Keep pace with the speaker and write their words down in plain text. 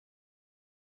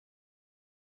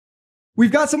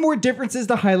We've got some more differences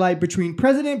to highlight between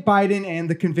President Biden and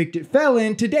the convicted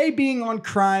felon, today being on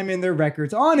crime and their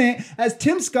records on it, as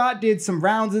Tim Scott did some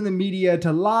rounds in the media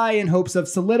to lie in hopes of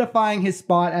solidifying his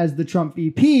spot as the Trump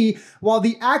VP, while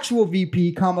the actual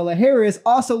VP, Kamala Harris,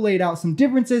 also laid out some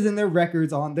differences in their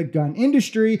records on the gun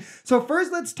industry. So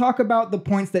first, let's talk about the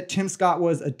points that Tim Scott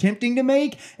was attempting to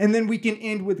make, and then we can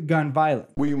end with gun violence.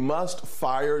 We must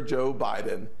fire Joe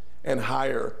Biden and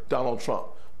hire Donald Trump.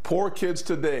 Poor kids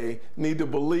today need to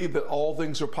believe that all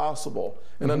things are possible.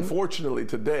 And unfortunately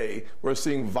today, we're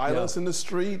seeing violence in the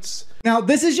streets. Now,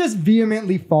 this is just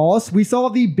vehemently false. We saw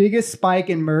the biggest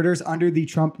spike in murders under the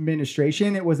Trump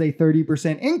administration. It was a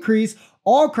 30% increase.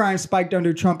 All crime spiked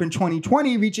under Trump in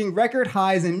 2020, reaching record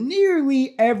highs in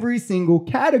nearly every single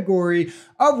category,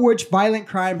 of which violent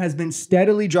crime has been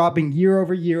steadily dropping year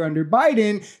over year under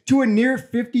Biden to a near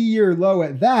 50-year low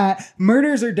at that.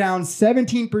 Murders are down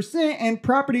 17%, and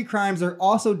property crimes are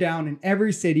also down in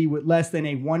every city with less than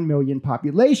a 1 million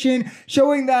population,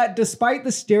 showing that despite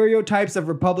the stereotypes of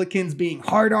Republicans being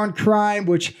hard on crime,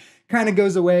 which kind of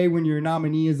goes away when your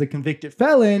nominee is a convicted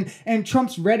felon, and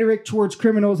Trump's rhetoric towards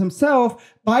criminals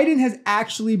himself, Biden has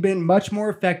actually been much more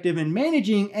effective in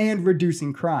managing and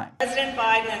reducing crime. President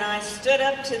Biden and I stood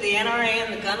up to the NRA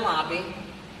and the gun lobby.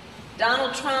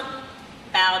 Donald Trump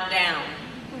bowed down.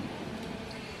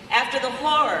 After the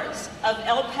horrors of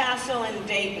El Paso and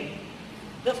Dayton,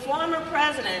 the former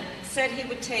president said he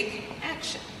would take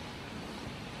action.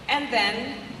 And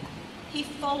then he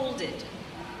folded.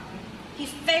 He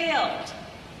failed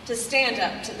to stand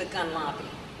up to the gun lobby.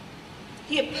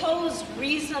 He opposed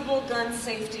reasonable gun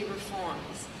safety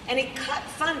reforms, and he cut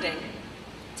funding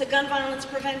to gun violence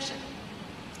prevention.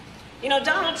 You know,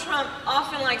 Donald Trump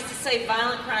often likes to say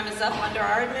violent crime is up under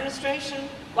our administration,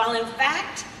 while in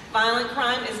fact, violent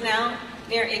crime is now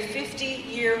near a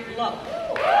 50-year low.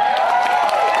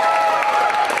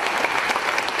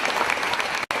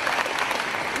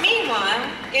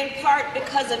 Meanwhile, in part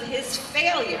because of his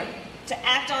failure to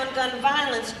act on gun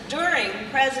violence during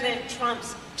President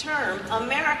Trump's term,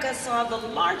 America saw the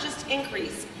largest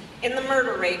increase in the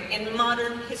murder rate in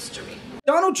modern history.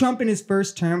 Donald Trump in his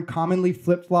first term commonly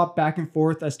flip-flopped back and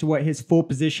forth as to what his full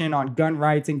position on gun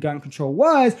rights and gun control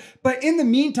was, but in the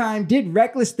meantime did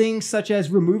reckless things such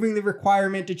as removing the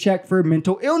requirement to check for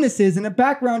mental illnesses in a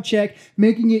background check,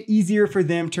 making it easier for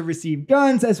them to receive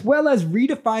guns, as well as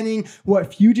redefining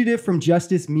what fugitive from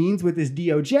justice means with his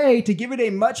DOJ to give it a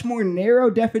much more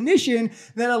narrow definition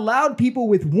that allowed people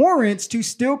with warrants to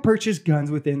still purchase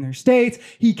guns within their states.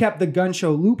 He kept the gun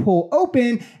show loophole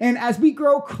open, and as we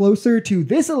grow closer to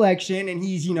this election and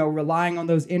he's, relying on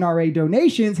those NRA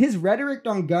donations, his rhetoric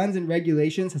on guns and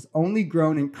regulations has only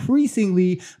grown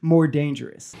increasingly more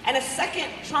dangerous. And a second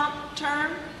Trump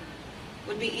term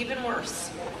would be even worse.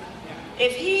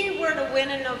 If he were to win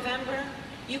in November,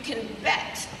 you can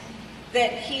bet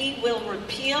that he will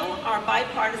repeal our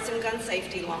bipartisan gun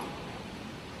safety law,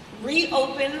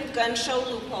 reopen gun show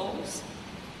loopholes,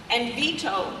 and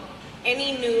veto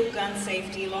any new gun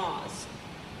safety laws.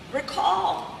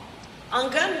 Recall, on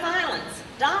gun violence,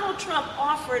 Donald Trump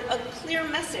offered a clear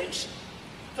message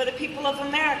for the people of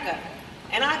America.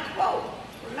 And I quote,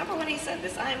 remember when he said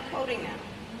this, I am quoting now.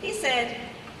 He said,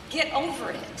 "Get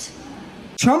over it."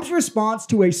 Trump's response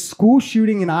to a school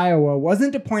shooting in Iowa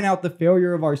wasn't to point out the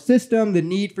failure of our system, the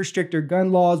need for stricter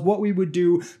gun laws, what we would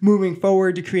do moving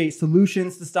forward to create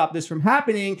solutions to stop this from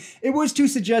happening. It was to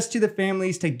suggest to the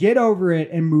families to get over it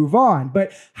and move on.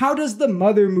 But how does the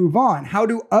mother move on? How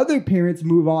do other parents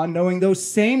move on knowing those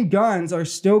same guns are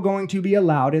still going to be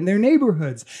allowed in their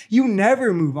neighborhoods? You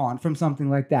never move on from something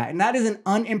like that. And that is an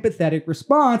unempathetic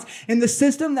response. And the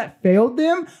system that failed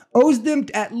them owes them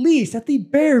at least, at the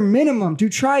bare minimum,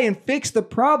 to try and fix the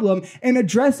problem and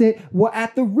address it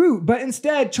at the root. But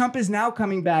instead, Trump is now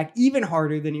coming back even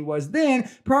harder than he was then,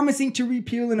 promising to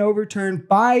repeal and overturn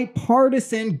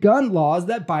bipartisan gun laws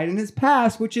that Biden has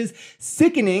passed, which is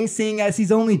sickening, seeing as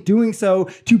he's only doing so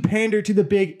to pander to the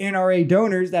big NRA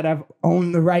donors that have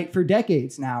owned the right for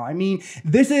decades now. I mean,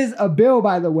 this is a bill,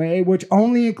 by the way, which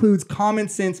only includes common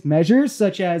sense measures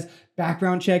such as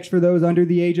background checks for those under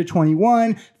the age of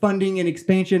 21, funding and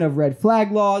expansion of red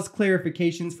flag laws,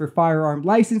 clarifications for firearm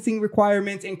licensing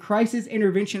requirements, and crisis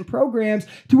intervention programs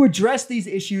to address these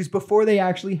issues before they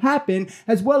actually happen,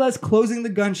 as well as closing the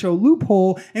gun show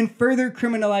loophole and further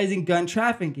criminalizing gun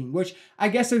trafficking, which I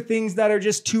guess are things that are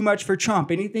just too much for Trump.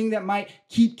 Anything that might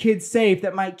keep kids safe,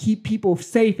 that might keep people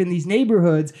safe in these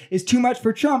neighborhoods is too much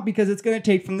for Trump because it's going to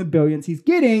take from the billions he's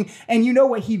getting. And you know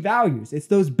what he values? It's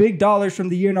those big dollars from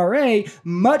the NRA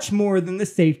much more than the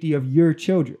safety of your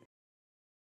children.